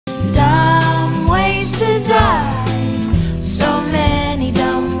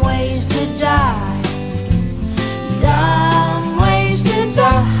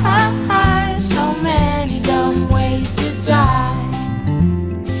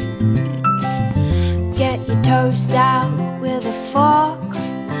toast out with a fork,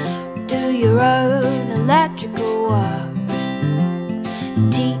 do your own electrical work,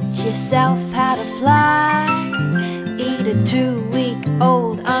 teach yourself how to fly, eat a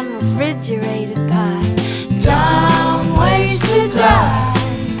 2-week-old unrefrigerated pie. Dumb ways to die,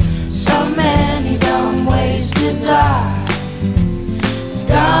 so many dumb ways to die.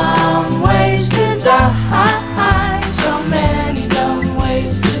 Dumb ways to die, so many dumb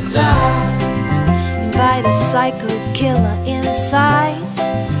ways to die. Invite a psycho killer inside,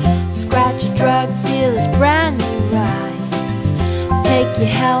 scratch a drug dealer's brand new ride. Take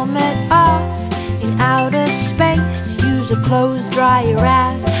your helmet off in outer space, use a clothes dryer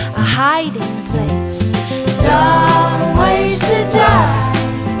as a hiding place. Dumb ways to die,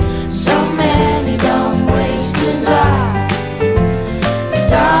 so many dumb ways to die.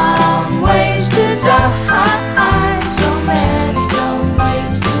 Dumb ways to die, so many dumb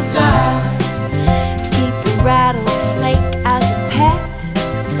ways to die. Keep a rattlesnake as a pet,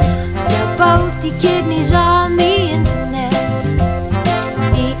 sell both your kidneys on the internet.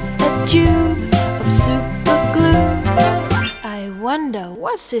 Eat a tube of super glue. I wonder,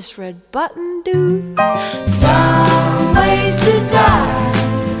 what's this red button do? Dumb ways to die,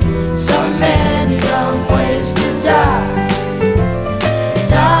 so many dumb ways to die.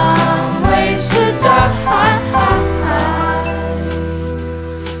 Dumb ways to die,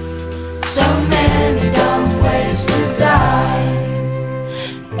 so many dumb ways to die.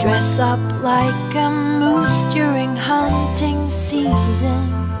 Dress up like a moose during hunting season,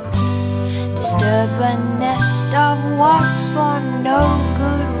 disturb a nest of wasps for no